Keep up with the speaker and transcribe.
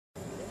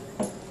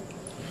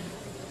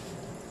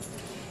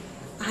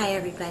Hi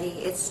everybody,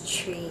 it's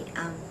Tree.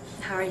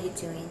 How are you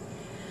doing?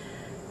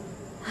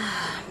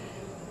 I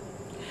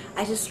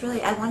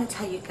want to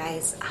tell you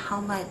guys how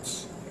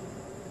much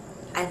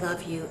I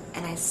love you,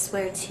 and I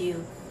swear to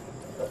you,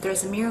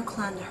 there's a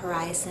miracle on the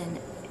horizon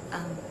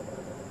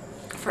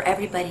for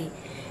everybody.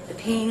 The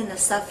pain and the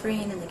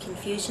suffering and the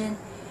confusion,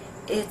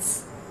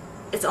 it's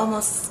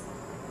almost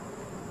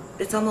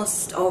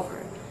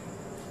over.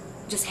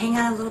 Just hang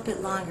on a little bit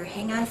longer.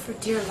 Hang on for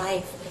dear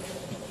life.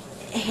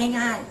 Hang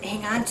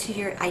on to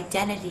your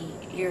identity.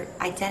 Your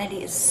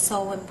identity is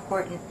so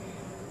important.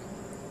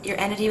 Your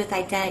entity with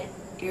identity,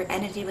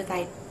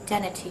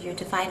 your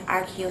divine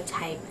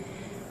archetype.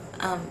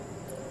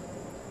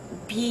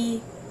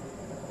 Be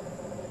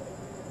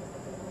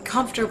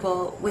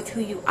comfortable with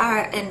who you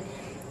are, and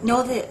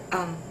know that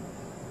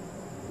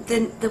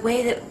the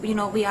way that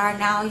we are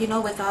now,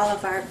 with all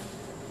of our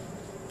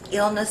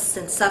illness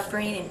and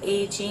suffering and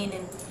aging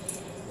and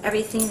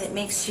everything that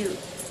makes you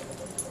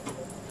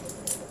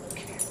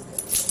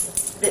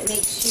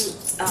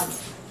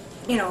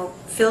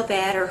feel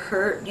bad or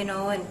hurt,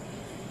 and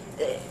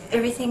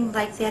everything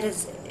like that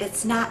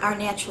it's not our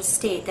natural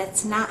state.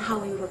 That's not how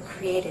we were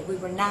created. We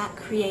were not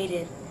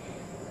created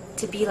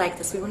to be like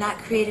this. We were not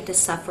created to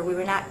suffer. We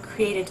were not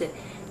created to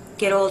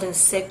get old and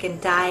sick and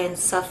die and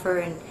suffer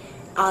and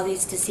all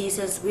these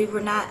diseases. We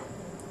were not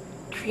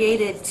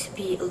created to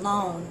be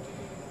alone,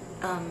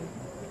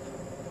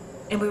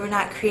 and we were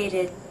not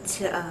created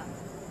to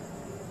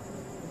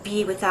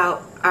be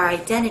without our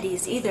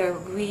identities either.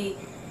 We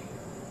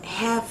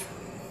have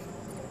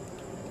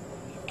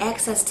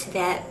access to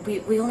that.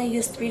 We only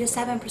use 3 to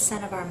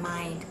 7% of our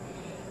mind,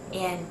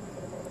 and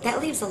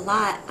that leaves a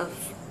lot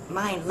of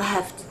mind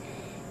left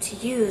to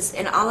use,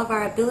 and all of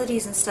our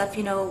abilities and stuff.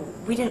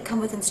 We didn't come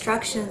with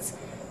instructions.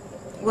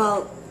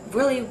 Well,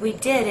 really we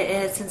did,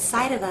 and it's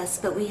inside of us,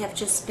 but we have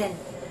just been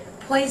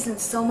poisoned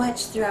so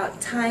much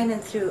throughout time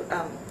and through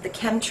the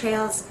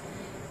chemtrails,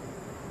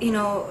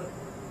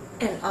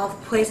 and all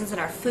the poisons in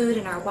our food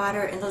and our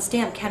water, and those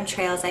damn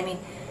chemtrails. I mean,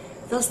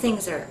 those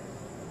things they're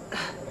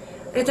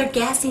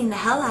gassing the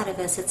hell out of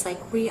us. It's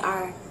like we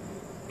are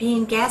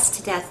being gassed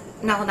to death.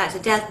 No, not to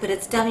death, but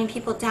it's dumbing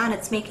people down.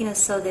 It's making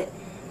us so that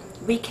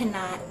we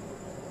cannot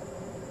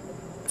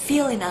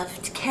feel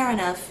enough, to care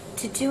enough,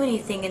 to do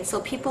anything. And so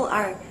people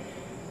are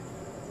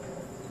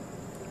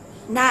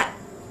not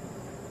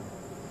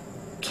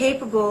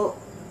capable,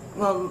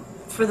 well,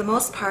 for the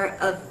most part,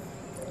 of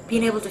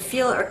being able to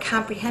feel or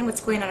comprehend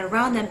what's going on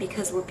around them,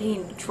 because we're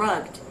being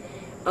drugged.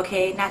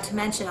 Okay, not to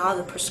mention all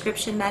the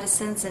prescription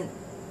medicines, and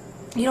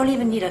you don't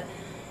even need a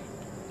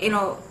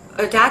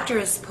doctor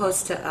is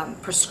supposed to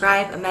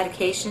prescribe a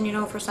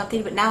medication, for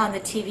something, but now on the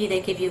TV they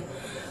give you,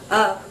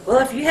 well,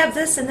 if you have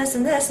this and this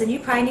and this, then you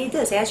probably need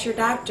this. Ask your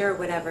doctor or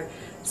whatever.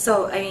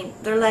 So, I mean,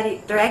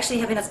 they're actually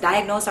having us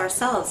diagnose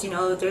ourselves.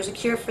 There's a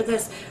cure for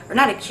this, or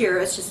not a cure.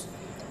 It's just,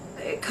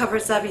 it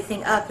covers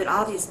everything up, and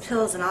all these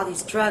pills and all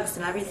these drugs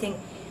and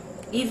everything.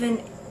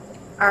 Even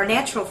our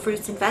natural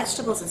fruits and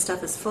vegetables and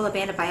stuff is full of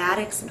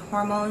antibiotics and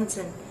hormones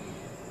and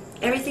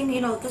everything.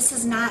 This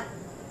is not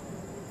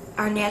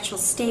our natural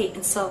state,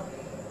 and so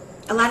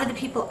a lot of the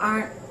people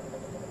aren't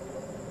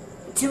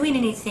doing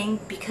anything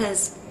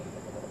because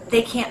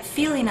they can't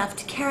feel enough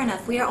to care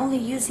enough. We are only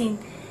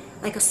using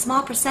like a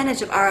small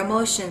percentage of our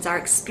emotions, our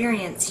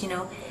experience.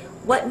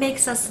 What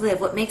makes us live,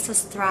 what makes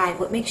us thrive,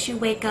 what makes you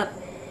wake up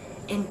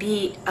and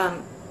be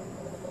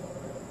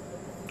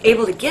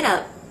able to get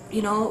up.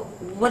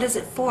 What is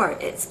it for?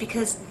 It's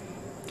because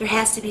there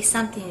has to be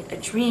something, a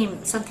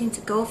dream, something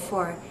to go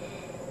for,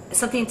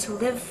 something to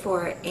live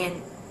for.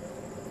 And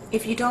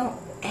if you don't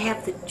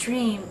have the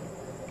dream,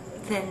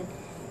 then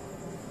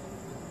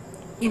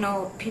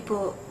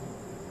people,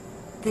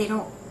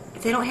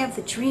 if they don't have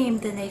the dream,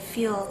 then they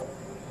feel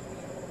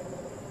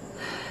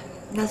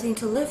nothing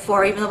to live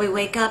for, even though we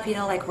wake up,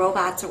 like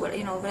robots or what,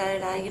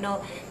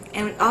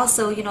 and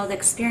also, the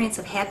experience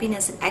of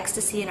happiness and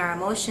ecstasy in our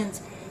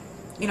emotions.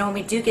 When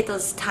we do get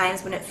those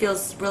times when it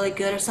feels really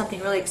good, or something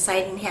really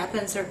exciting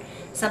happens, or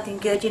something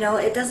good,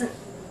 it doesn't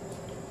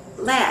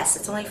last.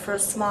 It's only for a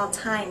small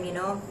time,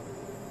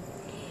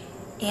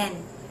 and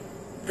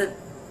the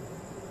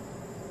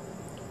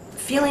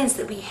feelings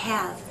that we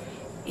have,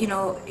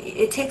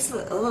 it takes a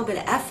little bit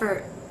of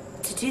effort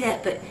to do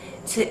that, but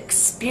to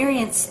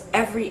experience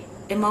every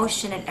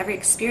emotion and every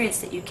experience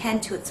that you can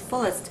to its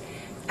fullest.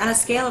 On a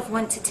scale of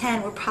 1 to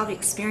 10, we're probably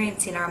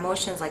experiencing our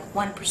emotions like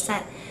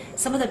 1%.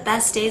 Some of the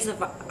best days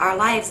of our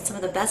lives, some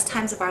of the best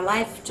times of our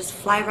life just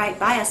fly right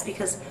by us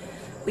because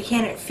we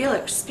can't feel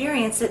it,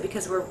 experience it,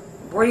 because we're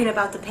worrying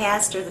about the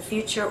past or the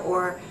future,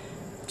 or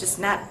just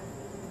not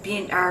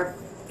being our,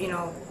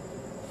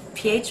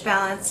 pH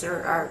balance,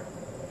 or our,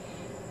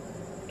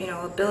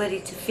 ability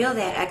to feel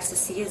that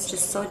ecstasy is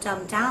just so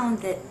dumbed down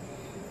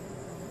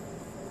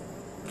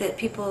that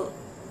people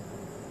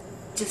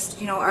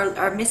just,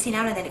 are missing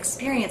out on that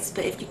experience.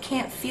 But if you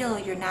can't feel,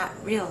 you're not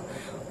real.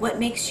 What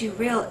makes you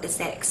real is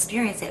that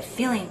experience, that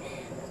feeling,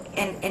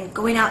 and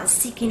going out and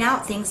seeking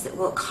out things that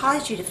will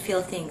cause you to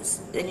feel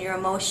things in your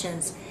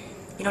emotions,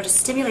 you know, to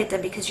stimulate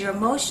them, because your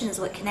emotion is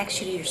what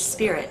connects you to your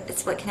spirit.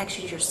 It's what connects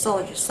you to your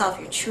soul, yourself,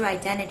 your true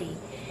identity.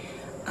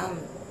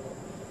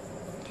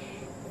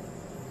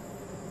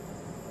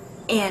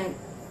 And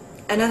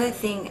another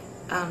thing,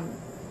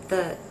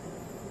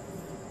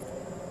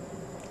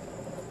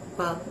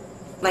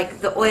 like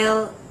the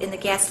oil and the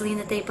gasoline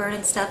that they burn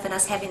and stuff, and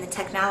us having the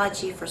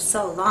technology for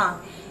so long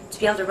to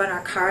be able to run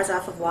our cars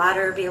off of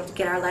water, be able to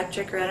get our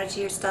electric or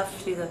energy or stuff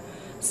through the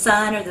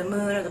sun or the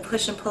moon or the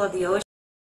push and pull of the ocean.